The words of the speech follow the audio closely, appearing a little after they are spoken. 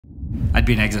I'd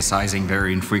been exercising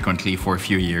very infrequently for a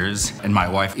few years, and my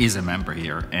wife is a member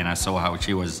here, and I saw how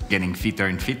she was getting fitter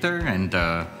and fitter, and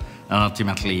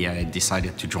ultimately I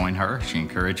decided to join her. She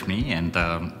encouraged me, and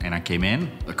I came in.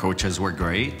 The coaches were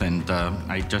great, and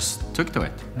I just took to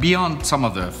it. Beyond some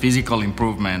of the physical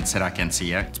improvements that I can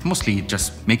see, it mostly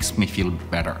just makes me feel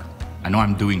better. I know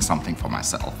I'm doing something for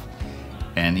myself,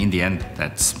 and in the end,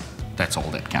 that's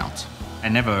all that counts. I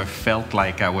never felt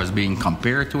like I was being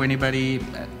compared to anybody.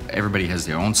 Everybody has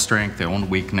their own strength, their own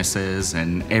weaknesses,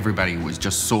 and everybody was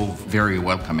just so very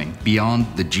welcoming. Beyond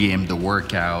the gym, the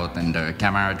workout, and the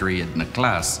camaraderie in the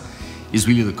class is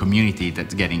really the community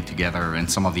that's getting together, and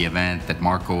some of the events that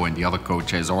Marco and the other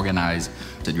coaches organize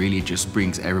that really just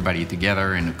brings everybody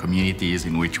together in the communities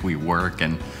in which we work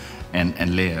and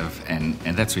live, and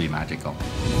that's really magical.